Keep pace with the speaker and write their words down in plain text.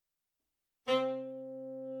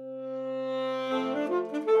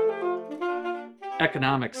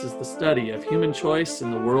Economics is the study of human choice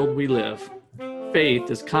in the world we live.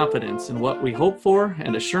 Faith is confidence in what we hope for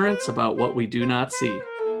and assurance about what we do not see.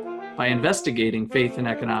 By investigating faith in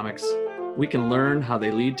economics, we can learn how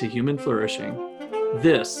they lead to human flourishing.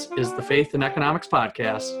 This is the Faith in Economics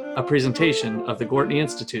Podcast, a presentation of the Gortney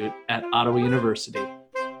Institute at Ottawa University.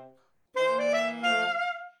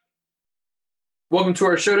 Welcome to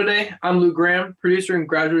our show today. I'm Lou Graham, producer and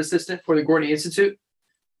graduate assistant for the Gortney Institute.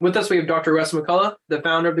 With us, we have Dr. Russ McCullough, the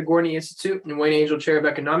founder of the Gortney Institute and Wayne Angell Chair of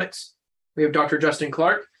Economics. We have Dr. Justin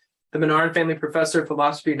Clark, the Menard Family Professor of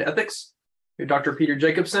Philosophy and Ethics. We have Dr. Peter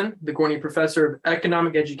Jacobson, the Gortney Professor of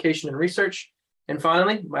Economic Education and Research. And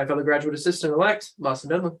finally, my fellow graduate assistant-elect, Lawson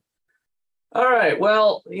Dudley. All right.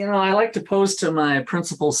 Well, I like to pose to my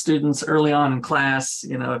principal students early on in class,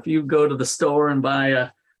 if you go to the store and buy a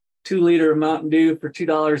 2-liter Mountain Dew for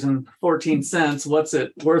 $2.14, what's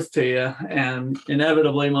it worth to you? And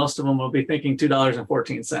inevitably, most of them will be thinking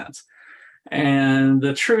 $2.14. And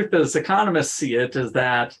the truth as economists see it is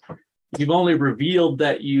that you've only revealed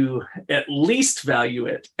that you at least value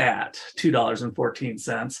it at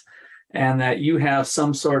 $2.14, and that you have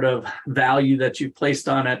some sort of value that you've placed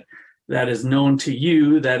on it that is known to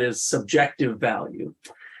you, that is subjective value.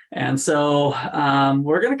 And so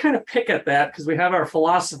we're going to kind of pick at that because we have our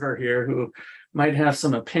philosopher here who might have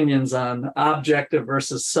some opinions on objective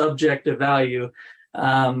versus subjective value.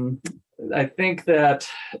 I think that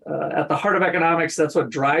at the heart of economics, that's what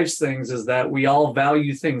drives things, is that we all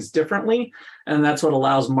value things differently. And that's what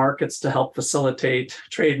allows markets to help facilitate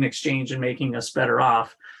trade and exchange and making us better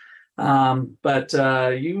off. But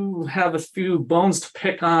you have a few bones to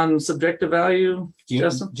pick on subjective value,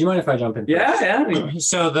 Justin? Do you mind if I jump in? Yeah.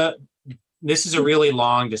 So this is a really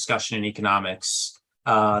long discussion in economics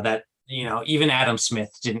that even Adam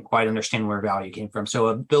Smith didn't quite understand where value came from.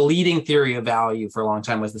 So the leading theory of value for a long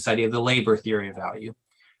time was this idea of the labor theory of value,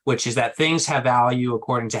 which is that things have value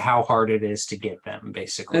according to how hard it is to get them,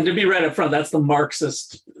 basically. And to be right up front, that's the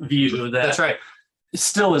Marxist view. That's right.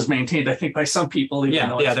 Still is maintained, I think, by some people.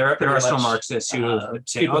 There are still Marxists who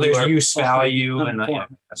say, there's use value. And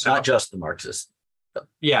not just the Marxists.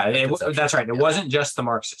 That's right. It wasn't just the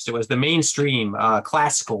Marxists. It was the mainstream,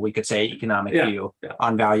 classical, we could say, economic view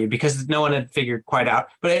on value, because no one had figured quite out.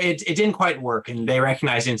 But it didn't quite work. And they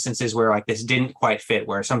recognized instances where this didn't quite fit,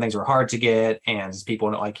 where some things were hard to get. And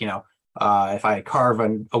people if I carve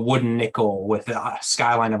a wooden nickel with a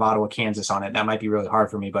skyline of Ottawa, Kansas on it, that might be really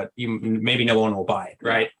hard for me, but maybe no one will buy it,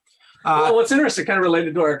 right? Well, what's interesting, kind of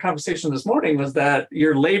related to our conversation this morning, was that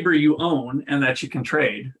your labor you own and that you can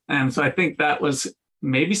trade. And so I think that was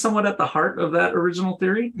maybe somewhat at the heart of that original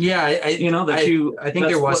theory. Yeah, I think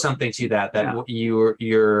there was something to that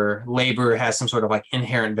your labor has some sort of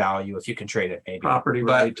inherent value if you can trade it, maybe property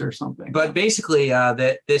right or something. But basically,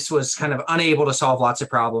 that this was kind of unable to solve lots of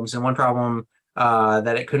problems, and one problem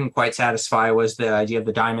that it couldn't quite satisfy was the idea of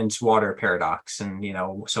the diamonds water paradox. And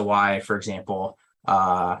so why, for example,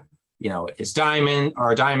 are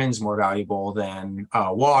diamonds more valuable than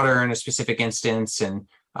water in a specific instance? And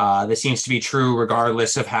this seems to be true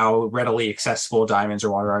regardless of how readily accessible diamonds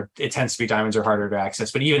or water are. It tends to be diamonds are harder to access,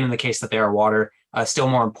 but even in the case that they are water, still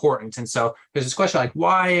more important. And so there's this question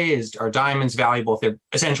why are diamonds valuable if they're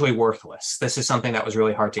essentially worthless? This is something that was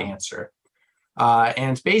really hard to answer.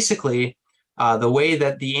 And basically, the way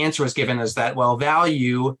that the answer was given is that,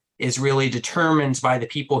 value is really determined by the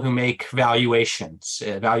people who make valuations,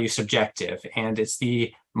 value subjective, and it's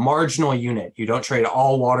the marginal unit. You don't trade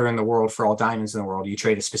all water in the world for all diamonds in the world. You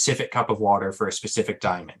trade a specific cup of water for a specific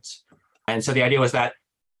diamond. And so the idea was that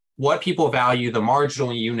what people value, the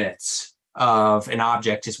marginal units of an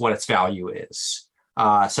object, is what its value is.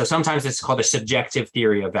 So sometimes it's called a subjective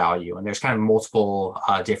theory of value, and there's kind of multiple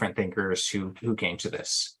different thinkers who came to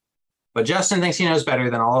this. But Justin thinks he knows better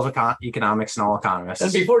than all of economics and all economists.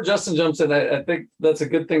 And before Justin jumps in, I think that's a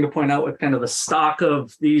good thing to point out with kind of the stock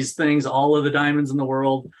of these things, all of the diamonds in the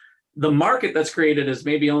world. The market that's created is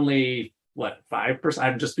maybe only, 5%?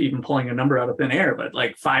 I'm just even pulling a number out of thin air, but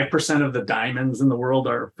 5% of the diamonds in the world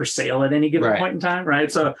are for sale at any given point in time,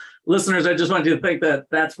 right? So listeners, I just want you to think that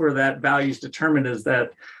that's where that value is determined, is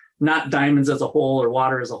that not diamonds as a whole or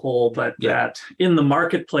water as a whole, but that in the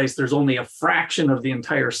marketplace, there's only a fraction of the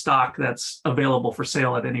entire stock that's available for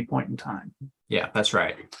sale at any point in time. Yeah, that's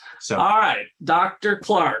right. So, all right, Dr.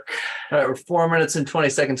 Clark. All right, we're 4 minutes and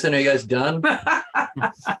 20 seconds in. Are you guys done?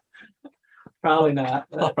 Probably not.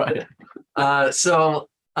 All right. I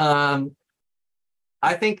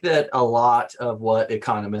think that a lot of what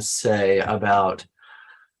economists say about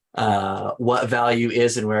what value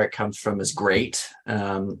is and where it comes from is great.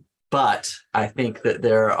 But I think that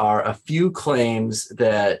there are a few claims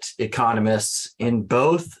that economists in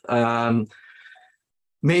both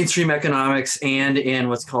mainstream economics and in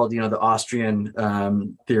what's called, the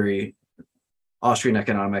Austrian theory, Austrian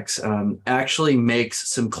economics, actually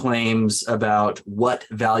makes some claims about what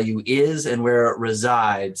value is and where it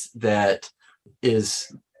resides.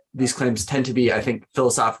 These claims tend to be, I think,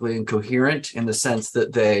 philosophically incoherent in the sense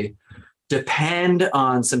that they depend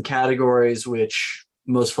on some categories which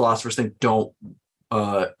most philosophers think don't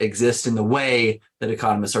exist in the way that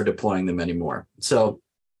economists are deploying them anymore. So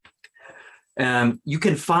you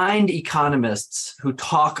can find economists who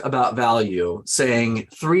talk about value saying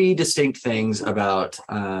three distinct things about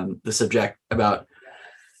about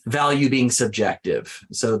value being subjective.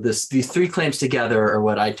 So these three claims together are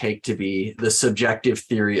what I take to be the subjective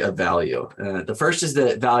theory of value. The first is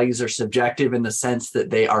that values are subjective in the sense that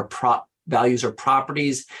they are values are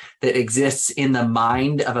properties that exists in the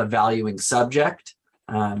mind of a valuing subject,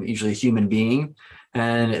 usually a human being.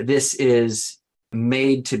 And this is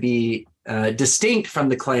made to be distinct from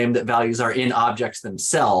the claim that values are in objects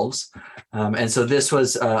themselves. And so this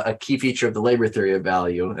was a key feature of the labor theory of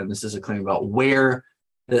value. And this is a claim about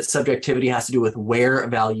that subjectivity has to do with where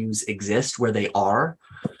values exist, where they are.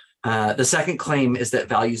 The second claim is that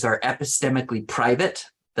values are epistemically private.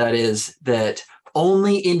 That is, that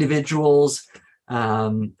only individuals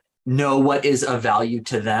know what is of value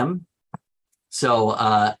to them.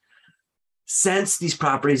 So since these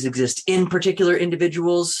properties exist in particular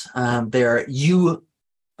individuals, you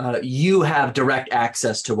have direct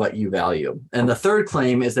access to what you value. And the third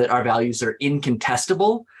claim is that our values are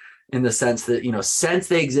incontestable in the sense that, since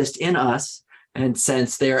they exist in us, and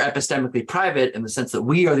since they are epistemically private in the sense that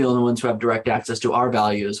we are the only ones who have direct access to our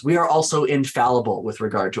values, we are also infallible with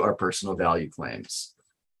regard to our personal value claims.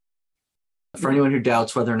 For anyone who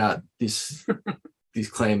doubts whether or not these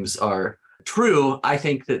claims are true, I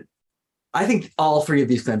think all three of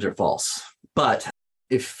these claims are false. But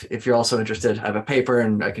if you're also interested, I have a paper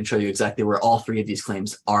and I can show you exactly where all three of these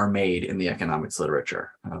claims are made in the economics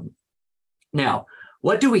literature. Now,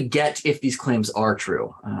 what do we get if these claims are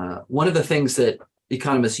true? One of the things that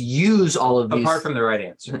economists use all of these, apart from the right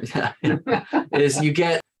answer, is you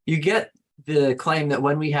get the claim that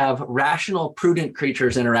when we have rational, prudent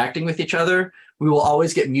creatures interacting with each other, we will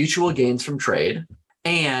always get mutual gains from trade,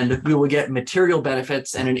 and we will get material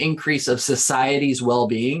benefits and an increase of society's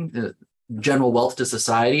well-being, general wealth to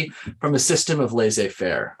society, from a system of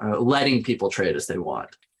laissez-faire, letting people trade as they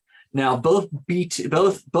want. Now, both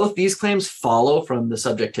these claims follow from the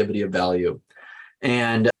subjectivity of value.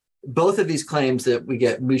 And both of these claims that we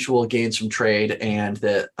get mutual gains from trade and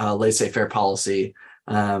that laissez-faire policy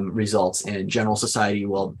results in general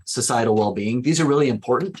societal well-being, these are really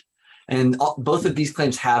important. And both of these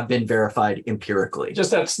claims have been verified empirically.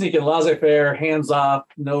 Just that sneaking laissez-faire, hands off,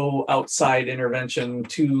 no outside intervention,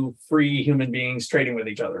 two free human beings trading with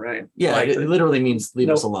each other, right? Yeah, it literally means leave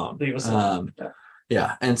us alone. Leave us alone.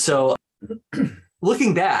 Yeah. And so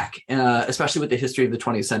looking back, especially with the history of the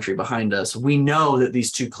 20th century behind us, we know that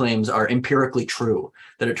these two claims are empirically true,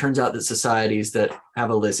 that it turns out that societies that have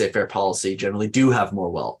a laissez-faire policy generally do have more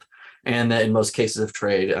wealth, and that in most cases of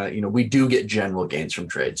trade, we do get general gains from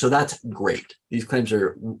trade. So that's great. These claims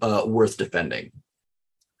are worth defending.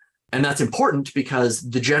 And that's important because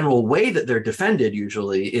the general way that they're defended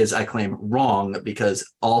usually is, I claim, wrong, because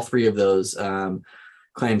all three of those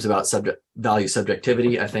claims about value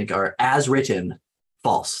subjectivity, I think, are as written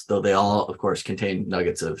false, though they all, of course, contain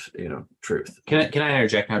nuggets of truth. Can I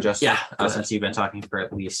interject now, Justin? Yeah. Since you've been talking for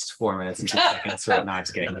at least 4 minutes and 2 seconds, so no, I'm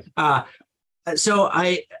just kidding. So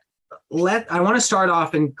I want to start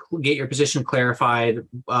off and get your position clarified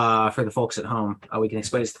for the folks at home. We can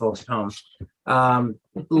explain this to folks at home.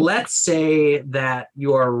 Let's say that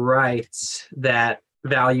you're right that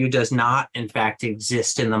value does not, in fact,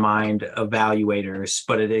 exist in the mind of valuators,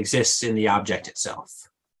 but it exists in the object itself.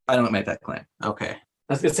 I don't make that claim. Okay.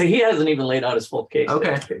 I was going to say, he hasn't even laid out his full case.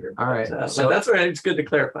 Okay. All right. So that's where it's good to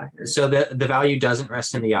clarify. So the value doesn't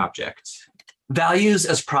rest in the object. Values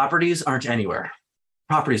as properties aren't anywhere.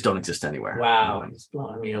 Properties don't exist anywhere. Wow. It's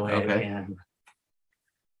blowing me away Okay. again.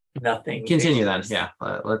 Nothing. Continue then. Yeah.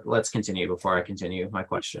 Let's continue before I continue my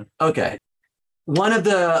question. Okay. One of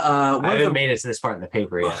the I haven't made it to this part in the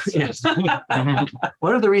paper yet. So. Yes.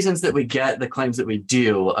 One of the reasons that we get the claims that we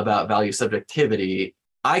do about value subjectivity,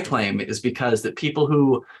 I claim, is because that people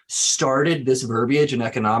who started this verbiage in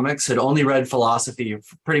economics had only read philosophy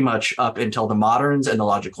pretty much up until the moderns and the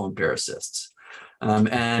logical empiricists.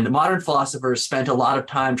 And modern philosophers spent a lot of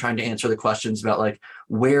time trying to answer the questions about, like,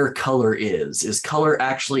 where color is. Is color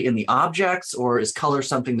actually in the objects, or is color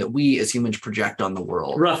something that we as humans project on the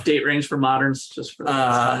world? Rough date range for moderns, just for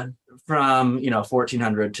From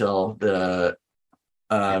 1400 till the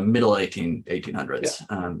middle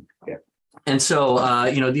 1800s. And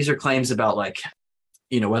so these are claims about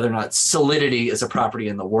whether or not solidity is a property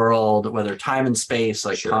in the world, whether time and space,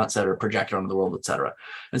 like Kant said, are projected onto the world, et cetera.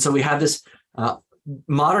 And so we have this,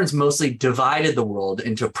 moderns mostly divided the world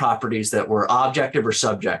into properties that were objective or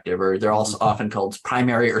subjective, or they're also often called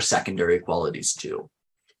primary or secondary qualities too.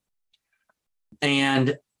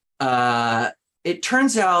 And it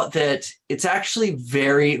turns out that it's actually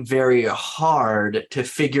very, very hard to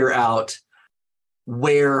figure out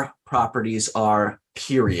where properties are,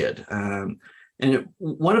 period. And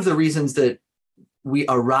one of the reasons that we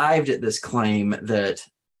arrived at this claim that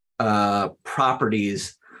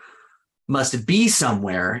properties must be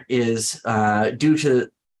somewhere is due to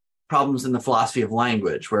problems in the philosophy of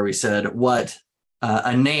language, where we said what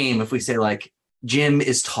a name, if we say like Jim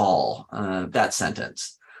is tall, that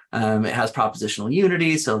sentence, it has propositional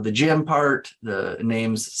unity. So the Jim part, the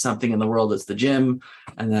names something in the world that's the Jim,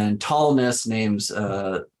 and then tallness names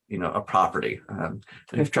a property.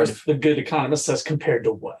 The good economist says compared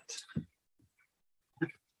to what?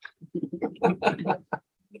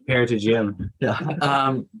 Compared to Jim.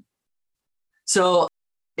 Yeah. So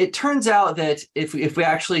it turns out that if we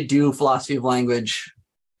actually do philosophy of language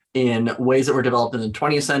in ways that were developed in the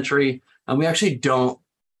 20th century, we actually don't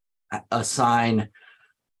assign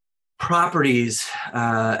properties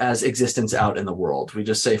as existence out in the world. We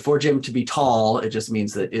just say for Jim to be tall, it just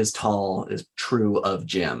means that is tall is true of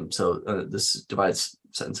Jim. So this divides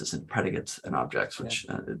sentences into predicates and objects, which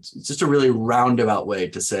it's just a really roundabout way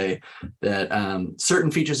to say that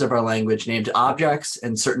certain features of our language named objects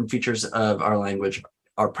and certain features of our language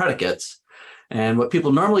are predicates. And what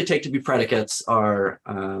people normally take to be predicates are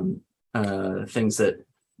things that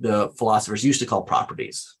the philosophers used to call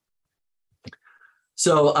properties.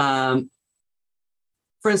 So,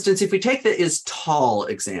 for instance, if we take the is tall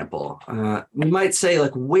example, we might say,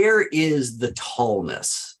 like, where is the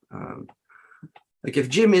tallness? Like, if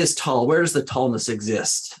Jim is tall, where does the tallness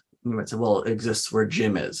exist? You might say, well, it exists where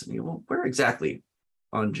Jim is. And well, where exactly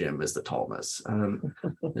on Jim is the tallness?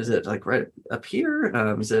 Is it like right up here?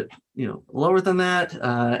 Is it lower than that?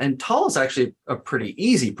 And tall is actually a pretty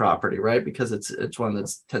easy property, right? Because it's one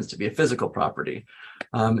that tends to be a physical property.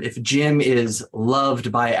 If Jim is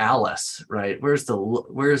loved by Alice, right? Where's the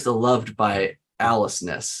loved by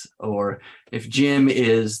Alice-ness? Or if Jim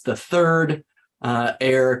is the third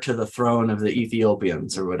heir to the throne of the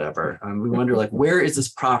Ethiopians or whatever, we wonder like where is this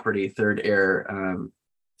property third heir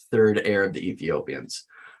of the Ethiopians?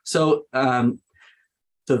 So to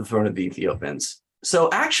the throne of the Ethiopians. So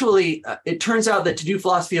actually, it turns out that to do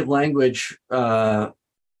philosophy of language, at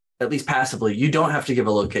least passively, you don't have to give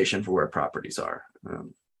a location for where properties are.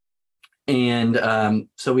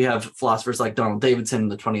 So we have philosophers like Donald Davidson in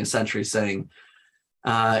the 20th century saying,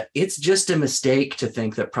 it's just a mistake to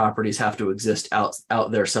think that properties have to exist out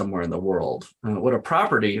there somewhere in the world. What a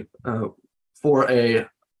property for a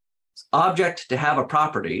object to have a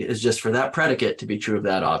property is just for that predicate to be true of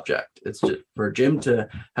that object. It's just for Jim to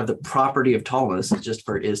have the property of tallness. It's just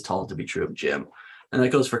for is tall to be true of Jim. And that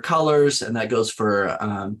goes for colors, and that goes for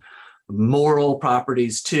moral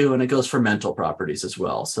properties too, and it goes for mental properties as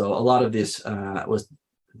well. So a lot of this was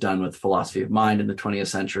done with philosophy of mind in the 20th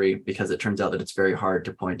century, because it turns out that it's very hard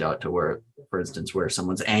to point out to where, for instance, where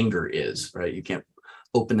someone's anger is, right? You can't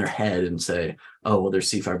open their head and say, oh, well, their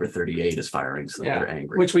C fiber 38 is firing, so they're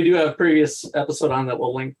angry. Which we do have a previous episode on that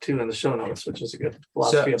we'll link to in the show notes, which is a good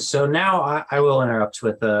philosophy. So now I will interrupt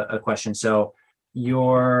with a question. So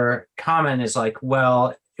your comment is like,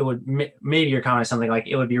 well, it would maybe your comment is something like,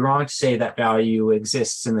 it would be wrong to say that value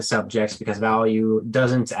exists in the subjects because value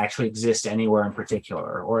doesn't actually exist anywhere in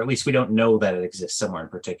particular, or at least we don't know that it exists somewhere in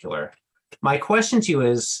particular. My question to you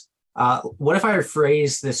is, what if I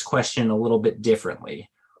rephrase this question a little bit differently?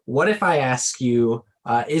 What if I ask you,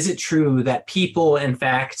 is it true that people, in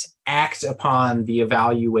fact, act upon the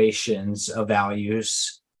evaluations of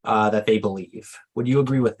values that they believe? Would you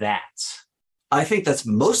agree with that? I think that's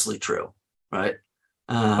mostly true, right?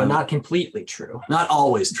 But not completely true. Not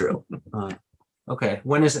always true. Okay.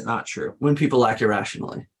 When is it not true? When people act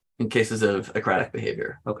irrationally in cases of acratic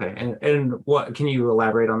behavior. Okay. And what can you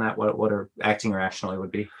elaborate on that? What are acting irrationally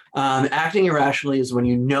would be? Acting irrationally is when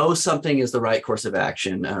you know something is the right course of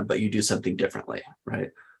action, but you do something differently,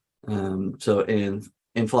 right? So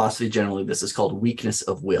in philosophy, generally, this is called weakness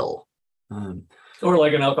of will. Or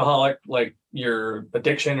like an alcoholic, like your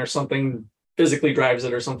addiction or something physically drives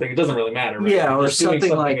it or something. It doesn't really matter, right? Yeah, or You're doing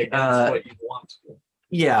something like against what you want to.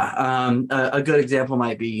 Yeah, a good example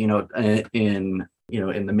might be, in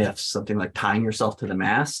the myths, something like tying yourself to the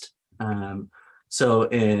mast. So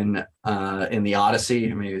in the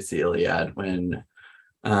Odyssey, maybe it's the Iliad, when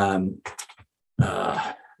um,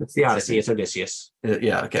 It's the Odyssey. It's Odysseus.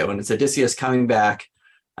 yeah, okay, when it's Odysseus coming back,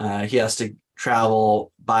 he has to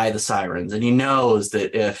travel by the sirens, and he knows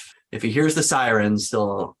that if he hears the sirens,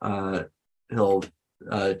 he'll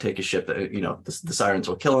take a ship that the sirens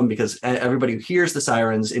will kill him, because everybody who hears the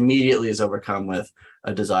sirens immediately is overcome with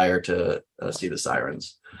a desire to see the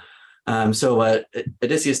sirens. So what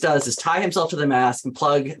Odysseus does is tie himself to the mast and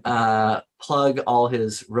plug all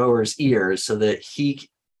his rowers' ears so that he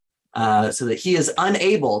is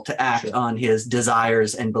unable to act on his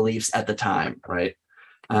desires and beliefs at the time, right?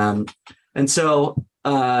 And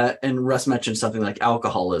Russ mentioned something like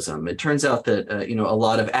alcoholism. It turns out that a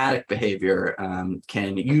lot of addict behavior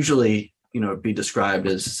can usually be described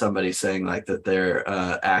as somebody saying like that they're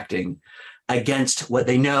acting against what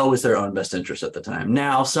they know is their own best interest at the time.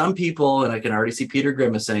 Now, some people, and I can already see Peter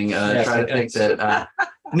grimacing, try to think that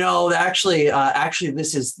no, actually,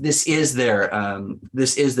 this is their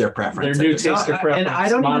preference. Their new taste or preference. And I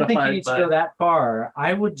don't even think you modified need to by- go that far.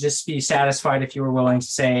 I would just be satisfied if you were willing to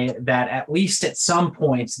say that at least at some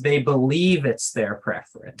points they believe it's their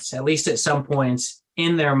preference. At least at some points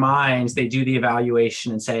in their minds, they do the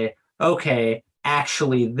evaluation and say, okay,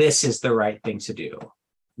 actually, this is the right thing to do.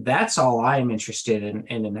 That's all I'm interested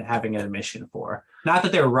in having an admission for. Not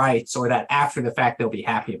that they're right, or that after the fact they'll be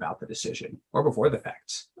happy about the decision, or before the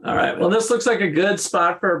fact. All right. Well, this looks like a good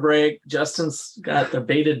spot for a break. Justin's got the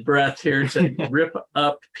bated breath here to rip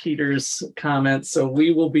up Peter's comments. So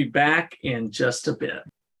we will be back in just a bit.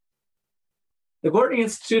 The Gortney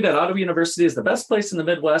Institute at Ottawa University is the best place in the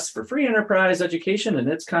Midwest for free enterprise education and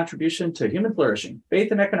its contribution to human flourishing,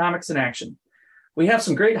 faith and economics in action. We have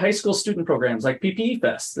some great high school student programs like PPE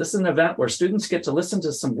Fest. This is an event where students get to listen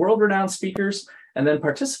to some world-renowned speakers and then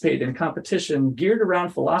participate in competition geared around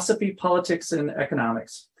philosophy, politics, and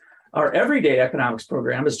economics. Our everyday economics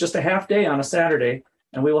program is just a half day on a Saturday,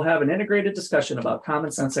 and we will have an integrated discussion about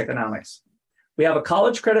common sense economics. We have a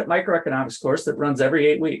college credit microeconomics course that runs every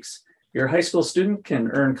 8 weeks. Your high school student can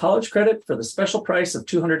earn college credit for the special price of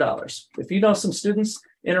 $200. If you know some students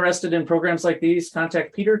interested in programs like these,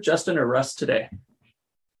 contact Peter, Justin, or Russ today.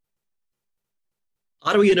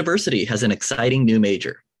 Ottawa University has an exciting new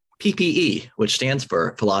major, PPE, which stands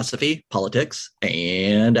for Philosophy, Politics,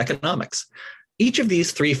 and Economics. Each of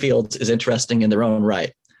these three fields is interesting in their own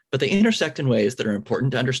right, but they intersect in ways that are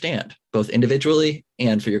important to understand, both individually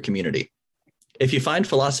and for your community. If you find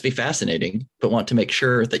philosophy fascinating, but want to make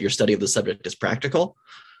sure that your study of the subject is practical,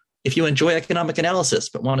 if you enjoy economic analysis,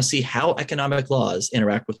 but want to see how economic laws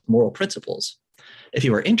interact with moral principles, if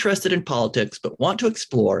you are interested in politics, but want to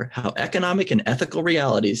explore how economic and ethical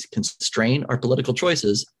realities constrain our political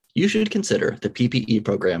choices, you should consider the PPE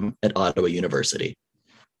program at Ottawa University.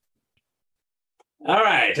 All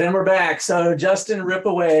right, and we're back. So Justin, rip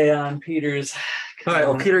away on Peter's. All right.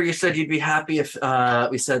 Well, Peter, you said you'd be happy if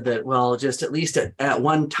we said that. Well, just at least at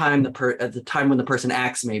one time, at the time when the person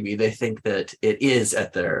acts, maybe they think that it is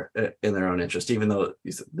in their own interest, even though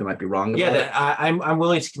they might be wrong. About it. I'm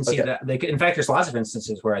willing to concede Okay. that. In fact, there's lots of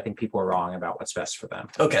instances where I think people are wrong about what's best for them.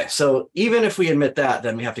 Okay, so even if we admit that,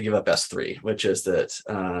 then we have to give up S3, which is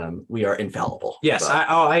that we are infallible. Yes, But-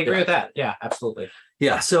 I agree with that. Yeah, absolutely.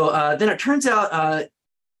 Yeah. So then it turns out,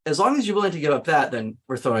 as long as you're willing to give up that, then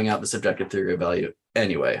we're throwing out the subjective theory of value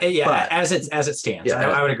anyway. Yeah, But, as it stands, Yeah.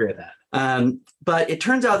 I would agree with that. but it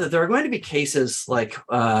turns out that there are going to be cases like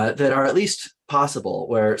that are at least possible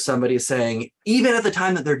where somebody is saying, even at the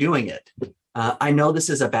time that they're doing it, I know this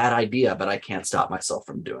is a bad idea, but I can't stop myself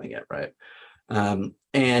from doing it. Right. And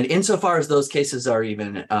insofar as those cases are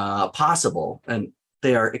even possible, and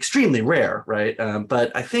they are extremely rare, right?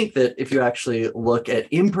 But I think that if you actually look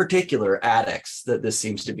at, in particular, addicts, that this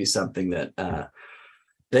seems to be something that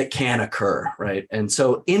that can occur, right? And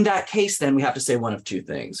so in that case, then we have to say one of two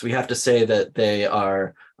things. We have to say that they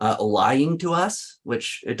are lying to us,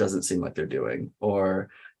 which it doesn't seem like they're doing, or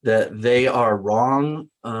that they are wrong,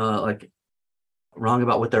 wrong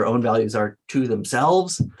about what their own values are to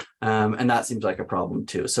themselves. And that seems like a problem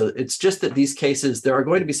too. So it's just that these cases, there are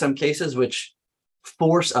going to be some cases which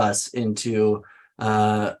force us into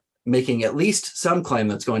making at least some claim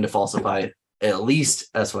that's going to falsify at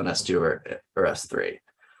least S1, S2, or S3.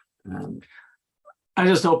 I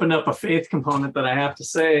just opened up a faith component that I have to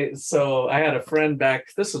say. So I had a friend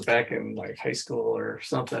this was back in like high school or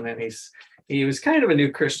something, and he was kind of a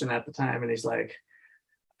new Christian at the time, and he's like,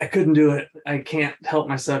 I couldn't do it. I can't help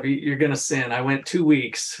myself. You're going to sin. I went 2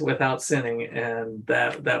 weeks without sinning, and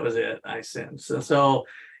that was it. I sinned. So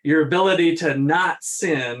your ability to not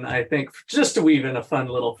sin, I think, just to weave in a fun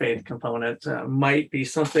little faith component, might be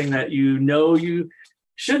something that you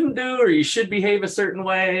shouldn't do, or you should behave a certain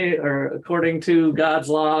way, or according to God's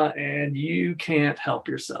law, and you can't help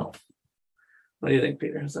yourself. What do you think,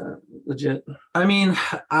 Peter? Is that legit? I mean,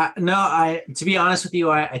 to be honest with you,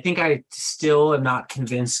 I think I still am not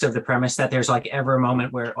convinced of the premise that there's like ever a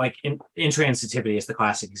moment where, like, intransitivity is the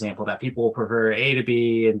classic example, that people will prefer A to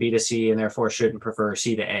B and B to C and therefore shouldn't prefer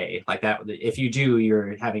C to A. Like that, if you do,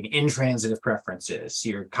 you're having intransitive preferences.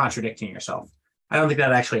 You're contradicting yourself. I don't think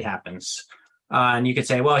that actually happens. And you could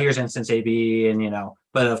say, well, here's instance A, B, and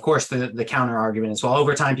but of course the counter argument is, well,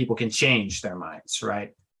 over time people can change their minds,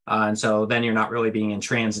 right? And so then you're not really being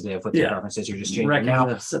intransitive with your preferences. You're just changing.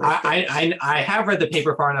 Now, I have read the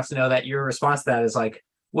paper far enough to know that your response to that is like,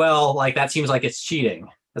 well, like that seems like it's cheating.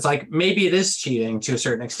 It's like, maybe it is cheating to a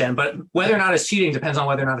certain extent, but whether or not it's cheating depends on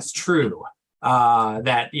whether or not it's true.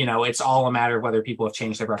 That, it's all a matter of whether people have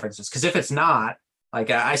changed their preferences. Because if it's not, like,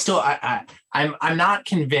 I'm not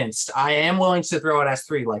convinced. I am willing to throw it as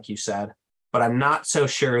 3, like you said, but I'm not so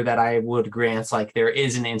sure that I would grant like there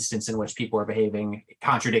is an instance in which people are behaving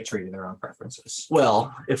contradictory to their own preferences.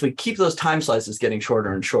 Well, if we keep those time slices getting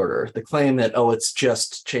shorter and shorter, the claim that, it's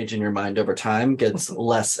just changing your mind over time gets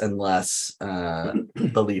less and less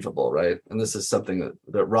believable, right? And this is something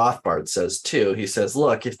that Rothbard says too. He says,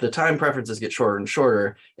 look, if the time preferences get shorter and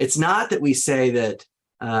shorter, it's not that we say that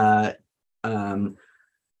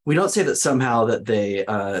we don't say that somehow that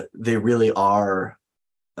they really are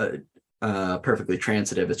perfectly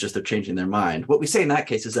transitive. It's just they're changing their mind. What we say in that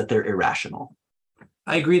case is that they're irrational.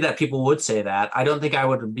 I agree that people would say that. I don't think I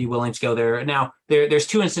would be willing to go there. Now, there's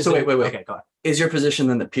 2 instances. So wait. Okay, go ahead. Is your position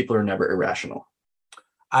then that people are never irrational?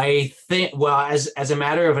 I think, well, as a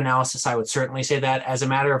matter of analysis, I would certainly say that. As a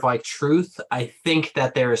matter of like truth, I think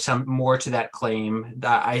that there is some more to that claim.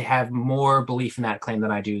 That I have more belief in that claim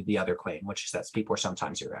than I do the other claim, which is that people are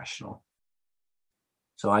sometimes irrational.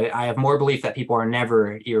 So I have more belief that people are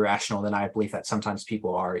never irrational than I believe that sometimes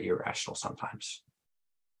people are irrational sometimes.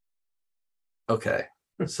 Okay.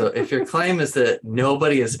 So if your claim is that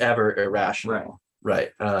nobody is ever irrational,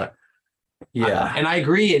 right. Yeah. And I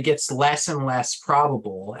agree, it gets less and less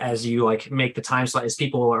probable as you like make the time slide, as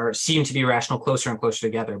people seem to be rational closer and closer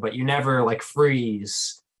together, but you never like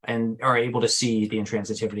freeze and are able to see the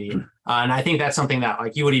intransitivity. And I think that's something that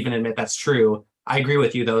like you would even admit that's true. I agree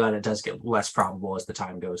with you, though, that it does get less probable as the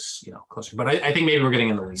time goes, closer. But I think maybe we're getting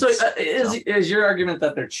in the weeds. So is your argument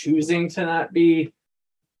that they're choosing to not be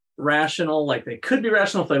rational? Like they could be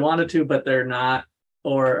rational if they wanted to, but they're not?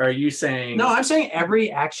 Or are you saying? No, I'm saying every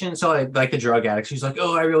action. So like the drug addicts who's like,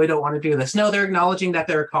 I really don't want to do this. No, they're acknowledging that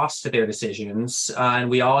there are costs to their decisions. And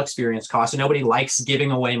we all experience costs. And nobody likes giving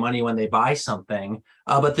away money when they buy something.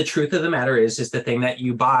 But the truth of the matter is the thing that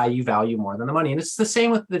you buy, you value more than the money. And it's the same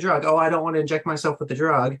with the drug. I don't want to inject myself with the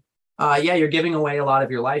drug. You're giving away a lot of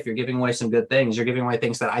your life. You're giving away some good things. You're giving away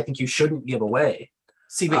things that I think you shouldn't give away.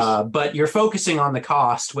 But you're focusing on the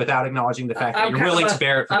cost without acknowledging the fact that you're willing to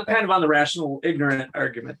bear it. I'm kind of on the rational, ignorant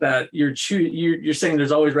argument that you're saying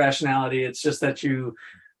there's always rationality. It's just that you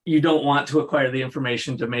don't want to acquire the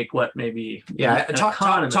information to make what maybe. Yeah,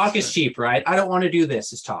 talk is cheap, right? I don't want to do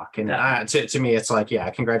this is talk. And to me, it's like,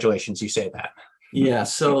 congratulations, you say that. Yeah.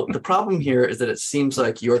 So the problem here is that it seems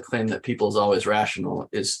like your claim that people is always rational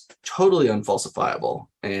is totally unfalsifiable.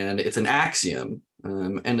 And it's an axiom.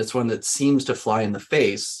 And it's one that seems to fly in the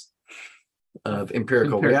face of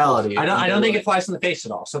empirical reality. I don't think it flies in the face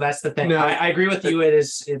at all. So that's the thing. No, I agree with you. It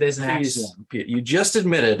is an axiom. You just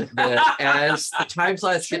admitted that as the time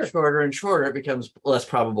slice gets shorter and shorter, it becomes less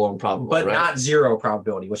probable and probable. But not zero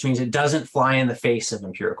probability, which means it doesn't fly in the face of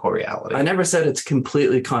empirical reality. I never said it's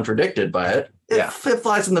completely contradicted by it. It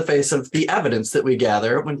flies in the face of the evidence that we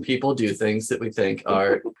gather when people do things that we think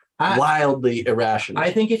are wildly irrational.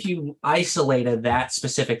 I think if you isolated that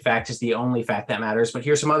specific fact as the only fact that matters, but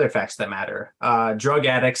here's some other facts that matter. Drug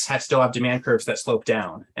addicts still have demand curves that slope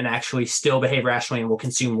down and actually still behave rationally and will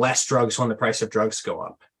consume less drugs when the price of drugs go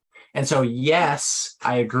up. And so, yes,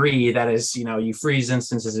 I agree that as you freeze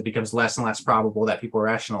instances, it becomes less and less probable that people are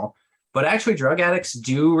rational. But actually, drug addicts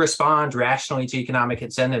do respond rationally to economic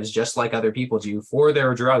incentives just like other people do for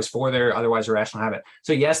their drugs, for their otherwise irrational habit.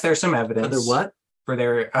 So, yes, there's some evidence. Other what? For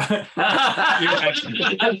their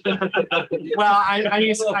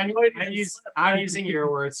I'm using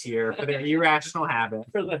your words here for their irrational habit.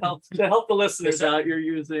 To help the listeners out, you're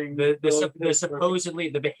using the supposedly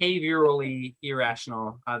the behaviorally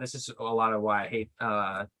irrational. This is a lot of why I hate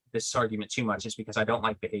this argument too much is because I don't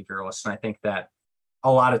like behavioralists, and I think that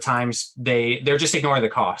a lot of times they're just ignoring the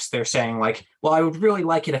cost. They're saying like, well, I would really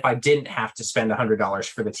like it if I didn't have to spend $100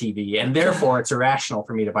 for the TV, and therefore it's irrational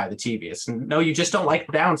for me to buy the TV. It's no, you just don't like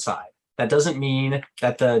the downside. That doesn't mean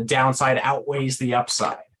that the downside outweighs the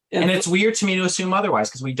upside. And it's weird to me to assume otherwise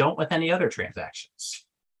because we don't with any other transactions.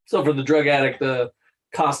 So for the drug addict, the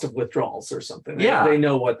cost of withdrawals or something. Yeah. They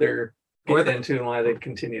know what they're getting into and why they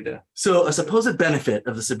continue to. So a supposed benefit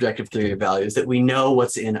of the subjective theory of value is that we know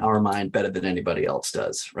what's in our mind better than anybody else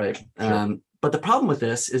does, right? Sure. But the problem with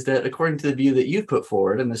this is that according to the view that you've put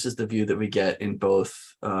forward, and this is the view that we get in both,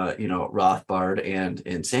 Rothbard and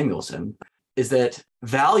in Samuelson, is that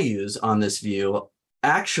values on this view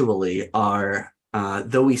actually are,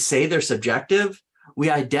 though we say they're subjective, we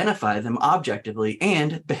identify them objectively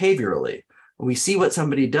and behaviorally. We see what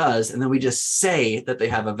somebody does, and then we just say that they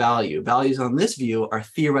have a value. Values on this view are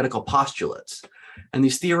theoretical postulates. And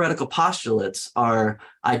these theoretical postulates are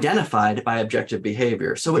identified by objective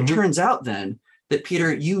behavior. So it turns out then that,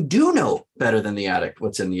 Peter, you do know better than the addict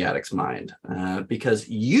what's in the addict's mind, because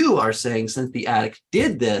you are saying, since the addict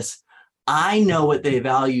did this, I know what they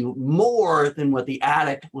value more than what the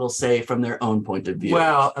addict will say from their own point of view.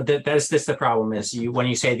 Well, that's the problem is when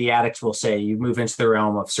you say the addicts will say, you move into the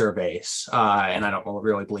realm of surveys, and I don't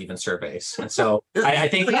really believe in surveys. And so I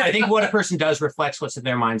think what a person does reflects what's in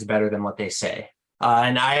their minds better than what they say.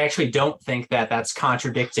 And I actually don't think that that's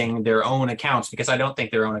contradicting their own accounts, because I don't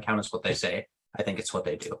think their own account is what they say. I think it's what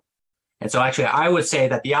they do. And so actually, I would say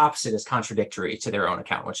that the opposite is contradictory to their own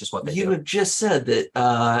account, which is what they do. You have just said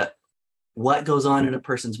that what goes on in a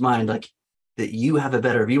person's mind, like that you have a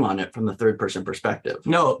better view on it from the third person perspective.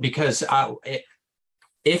 No, because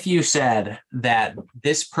if you said that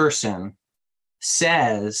this person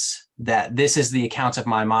says that this is the account of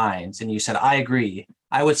my mind, and you said, I agree,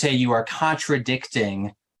 I would say you are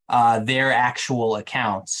contradicting their actual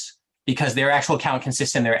accounts, because their actual account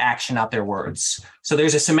consists in their action, not their words. So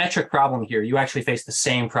there's a symmetric problem here. You actually face the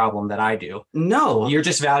same problem that I do. No. You're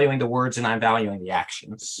just valuing the words and I'm valuing the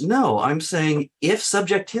actions. No, I'm saying if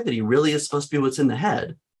subjectivity really is supposed to be what's in the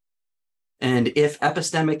head, and if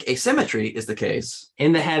epistemic asymmetry is the case.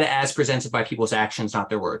 In the head as presented by people's actions, not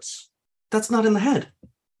their words. That's not in the head.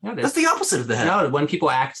 No, it is. That's the opposite of the head. No, when people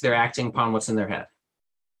act, they're acting upon what's in their head.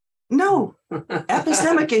 No.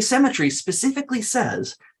 Epistemic asymmetry specifically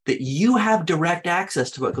says that you have direct access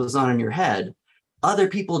to what goes on in your head. Other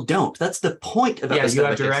people don't. That's the point of epistemic asymmetry. Yeah, you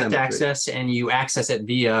have direct access, and you access it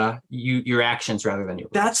via your actions rather than your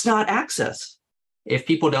words. That's not access. If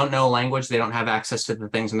people don't know language, they don't have access to the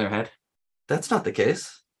things in their head. That's not the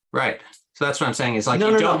case. Right. So that's what I'm saying is like, No,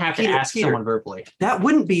 you no, don't no. have to Peter, ask Peter. someone verbally. That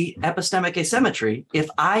wouldn't be epistemic asymmetry if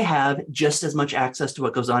I have just as much access to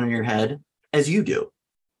what goes on in your head as you do,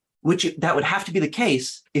 which that would have to be the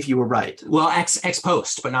case if you were right. Well, ex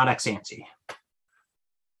post, but not ex ante.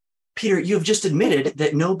 Peter, you have just admitted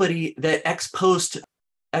that ex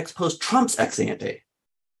post trumps ex ante.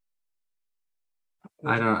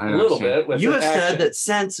 I don't A little understand. bit. With You the have action. said that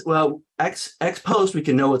since, well, ex post, we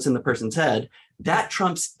can know what's in the person's head. That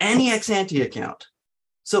trumps any ex ante account.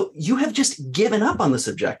 So you have just given up on the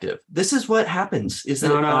subjective. This is what happens. Is that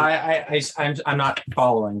No, I'm not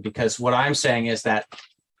following, because what I'm saying is that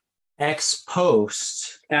ex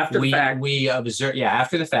post, After we fact. we observe,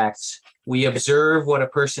 after the fact, we observe what a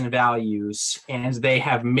person values, and they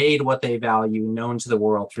have made what they value known to the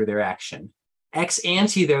world through their action. Ex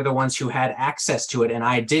ante, they're the ones who had access to it, and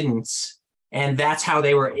I didn't, and that's how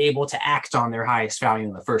they were able to act on their highest value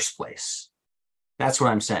in the first place. That's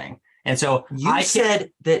what I'm saying. And so you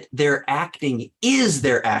said that their acting is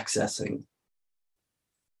their accessing.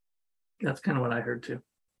 That's kind of what I heard too.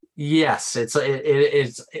 yes, it's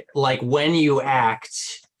like when you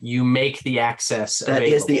act, you make the access That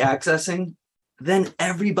available. is the accessing. Then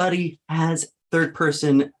everybody has third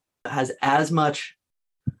person, has as much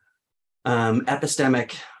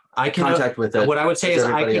epistemic I can contact with it. What I would say as is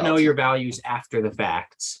I everybody can know else. your values after the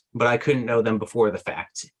fact, but I couldn't know them before the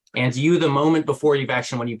fact. And you, the moment before you've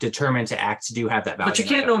actually, when you've determined to act, do have that value. But you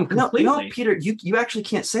can't know them No, completely. no, Peter, you actually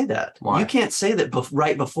can't say that. Why? You can't say that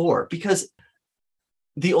right before, because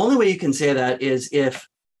the only way you can say that is if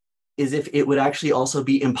it would actually also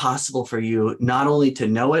be impossible for you not only to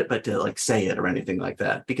know it, but to like say it or anything like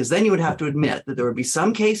that. Because then you would have to admit that there would be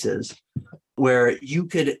some cases where you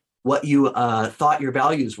could, what you thought your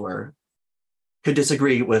values were, could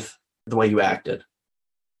disagree with the way you acted.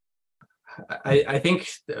 I think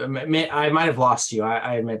I might have lost you.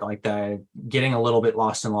 I admit, like, getting a little bit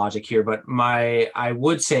lost in logic here, but I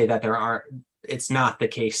would say that it's not the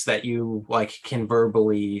case that you like can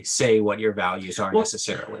verbally say what your values are Well-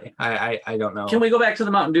 necessarily. I don't know. Can we go back to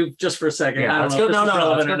the Mountain Dew just for a second? I don't let's know go. if this No, is no, no.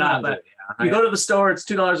 relevant Let's go or not, but you go to the store, it's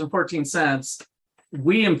 $2.14.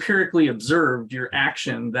 We empirically observed your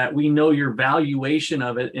action that we know your valuation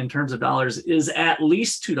of it in terms of dollars is at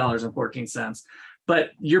least $2.14.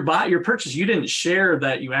 But your purchase, you didn't share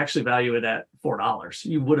that you actually value it at $4.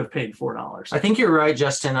 You would have paid $4. I think you're right,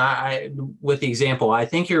 Justin. I with the example, I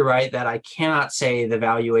think you're right that I cannot say the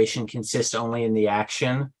valuation consists only in the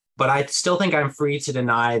action, but I still think I'm free to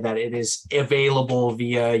deny that it is available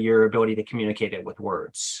via your ability to communicate it with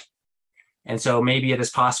words. And so maybe it is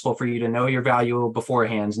possible for you to know your value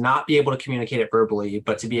beforehand, not be able to communicate it verbally,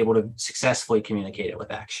 but to be able to successfully communicate it with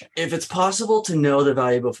action. If it's possible to know the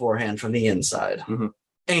value beforehand from the inside, Mhm.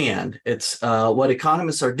 and it's what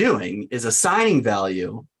economists are doing is assigning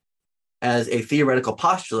value as a theoretical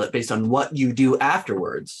postulate based on what you do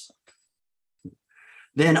afterwards,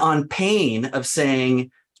 then on pain of saying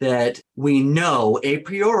that we know a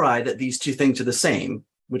priori that these two things are the same,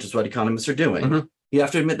 which is what economists are doing, Mhm. you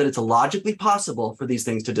have to admit that it's logically possible for these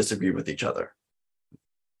things to disagree with each other.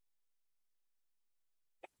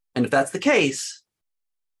 And if that's the case,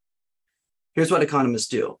 here's what economists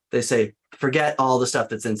do. They say, forget all the stuff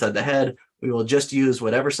that's inside the head. We will just use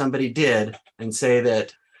whatever somebody did and say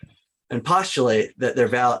that, and postulate that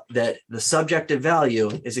that the subjective value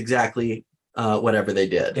is exactly whatever they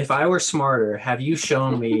did. If I were smarter, have you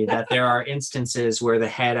shown me that there are instances where the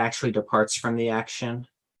head actually departs from the action?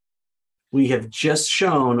 We have just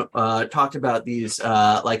talked about these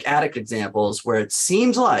like addict examples where it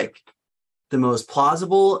seems like the most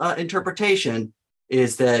plausible interpretation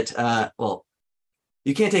is that,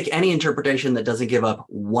 you can't take any interpretation that doesn't give up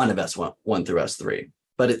one of S1 through S3.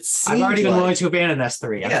 But it seems I've already been like, willing to abandon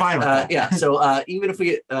S3. I'm fine with that. So even if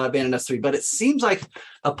we abandon S3, but it seems like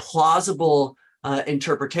a plausible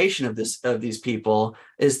interpretation of these people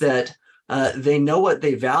is that they know what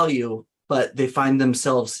they value, but they find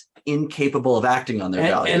themselves incapable of acting on their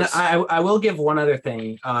values. And I will give one other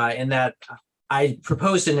thing in that I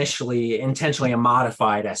proposed initially intentionally a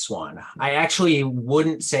modified S1. I actually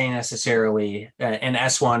wouldn't say necessarily an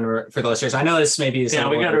S1 for the listeners. I know this maybe is Yeah,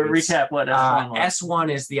 we got to recap what S1 was. S1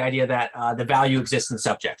 is the idea that the value exists in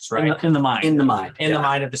subjects, right? In the mind. in the mind. In the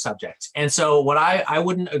mind of the subject. And so what I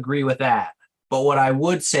wouldn't agree with that. But what I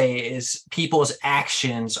would say is people's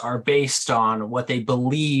actions are based on what they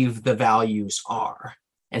believe the values are.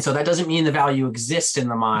 And so that doesn't mean the value exists in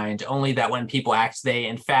the mind, only that when people act, they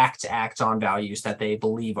in fact act on values that they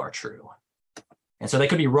believe are true. And so they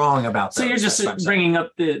could be wrong about So those. you're just That's what I'm saying. bringing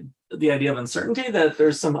up the idea of uncertainty, that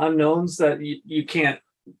there's some unknowns that you can't,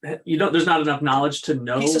 there's not enough knowledge to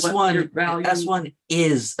know Thesis what your one, value. S1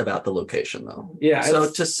 is about the location, though. Yeah. So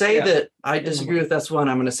it's- to say yeah. that I disagree with S1,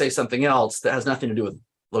 I'm going to say something else that has nothing to do with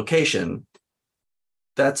location.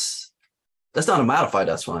 That's not a modified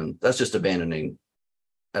S1. That's just abandoning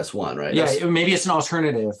S1, right? Yeah, That's- maybe it's an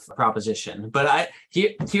alternative proposition, but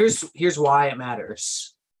here's why it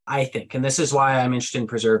matters, I think, and this is why I'm interested in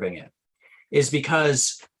preserving it, is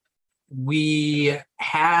because we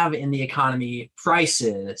have in the economy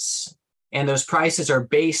prices, and those prices are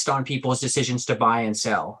based on people's decisions to buy and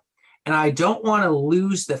sell. And I don't want to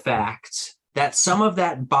lose the fact that some of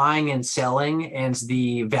that buying and selling and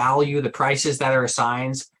the value, the prices that are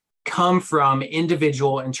assigned, come from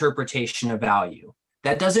individual interpretation of value.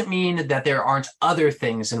 That doesn't mean that there aren't other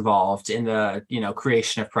things involved in the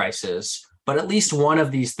creation of prices, but at least one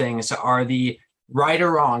of these things are the right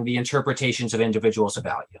or wrong, the interpretations of individuals of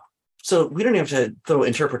value. So we don't have to throw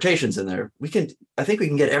interpretations in there. I think we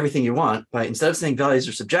can get everything you want by, instead of saying values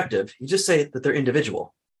are subjective, you just say that they're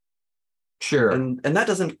individual. Sure. And that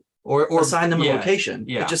doesn't Or assign them a yeah, location.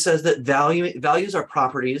 yeah. It just says that values are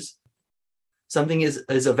properties. Something is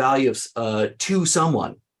a value of to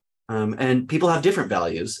someone. And people have different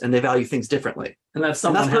values and they value things differently. And that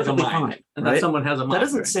someone that's has a perfectly mind. fine, And right? that someone has a mind. That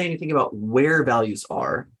doesn't right? say anything about where values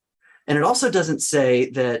are. And it also doesn't say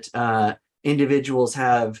that individuals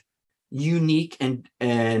have unique and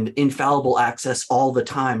infallible access all the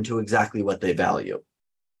time to exactly what they value.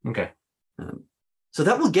 Okay. So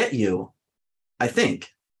that will get you, I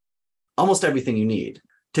think, almost everything you need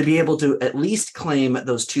to be able to at least claim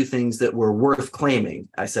those two things that were worth claiming,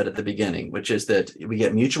 I said at the beginning, which is that we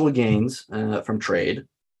get mutual gains from trade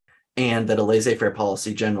and that a laissez-faire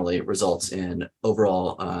policy generally results in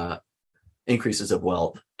overall increases of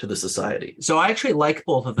wealth to the society. So I actually like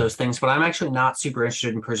both of those things, but I'm actually not super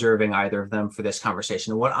interested in preserving either of them for this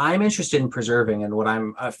conversation. What I'm interested in preserving and what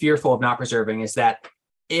I'm fearful of not preserving is that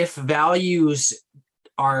if values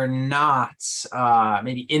are not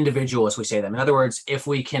maybe individual as we say them. In other words, if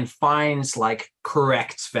we can find like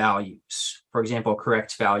correct values, for example,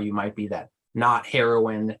 correct value might be that not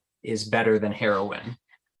heroin is better than heroin,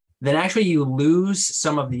 then actually you lose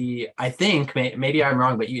some of the, I think, maybe I'm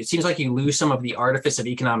wrong, but it seems like you lose some of the artifice of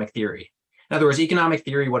economic theory. In other words, economic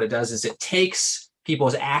theory, what it does is it takes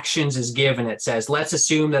people's actions as given. It says, let's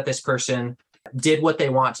assume that this person did what they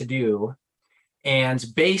want to do. And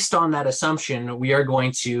based on that assumption, we are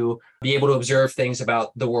going to be able to observe things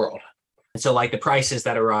about the world. And so like the prices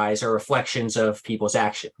that arise are reflections of people's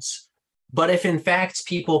actions. But if in fact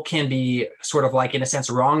people can be sort of like in a sense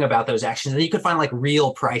wrong about those actions, then you could find like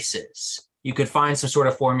real prices. You could find some sort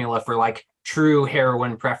of formula for like true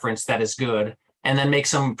heroin preference that is good, and then make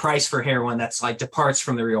some price for heroin that's like departs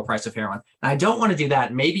from the real price of heroin. And I don't want to do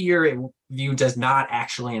that. Maybe your view does not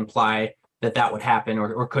actually imply that that would happen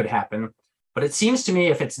or could happen. But it seems to me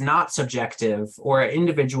if it's not subjective, or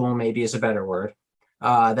individual maybe is a better word,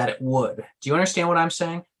 that it would. Do you understand what I'm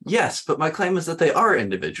saying? Yes, but my claim is that they are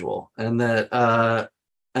individual, and that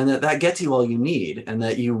gets you all you need, and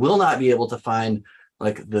that you will not be able to find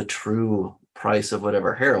like the true price of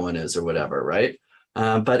whatever heroin is or whatever, right?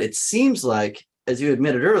 But it seems like, as you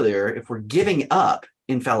admitted earlier, if we're giving up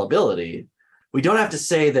infallibility, we don't have to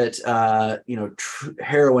say that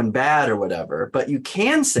heroin bad or whatever, but you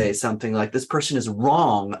can say something like this person is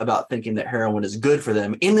wrong about thinking that heroin is good for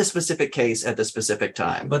them in the specific case at the specific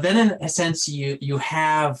time. But then in a sense, you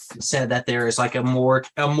have said that there is like a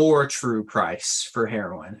more true price for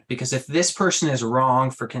heroin, because if this person is wrong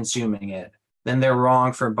for consuming it, then they're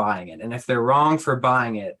wrong for buying it. And if they're wrong for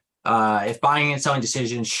buying it, if buying and selling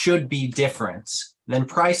decisions should be different, then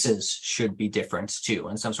prices should be different too,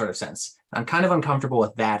 in some sort of sense. I'm kind of uncomfortable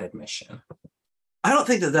with that admission. I don't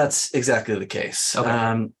think that that's exactly the case.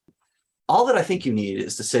 Okay. All that I think you need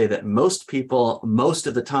is to say that most people, most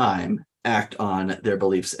of the time, act on their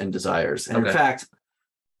beliefs and desires. And in fact,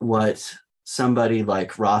 what somebody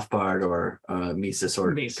like Rothbard or Mises,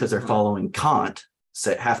 or because they're following Kant,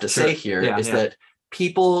 have to say here is that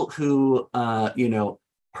people who,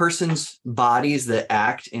 persons' bodies that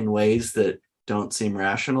act in ways that don't seem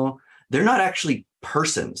rational, they're not actually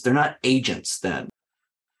persons. They're not agents then.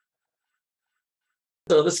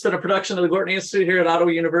 So this has been a production of the Gortney Institute here at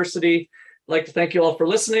Ottawa University. I'd like to thank you all for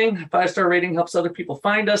listening. 5-star rating helps other people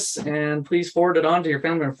find us, and please forward it on to your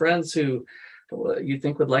family and friends who you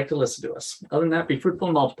think would like to listen to us. Other than that, be fruitful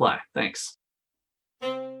and multiply. Thanks.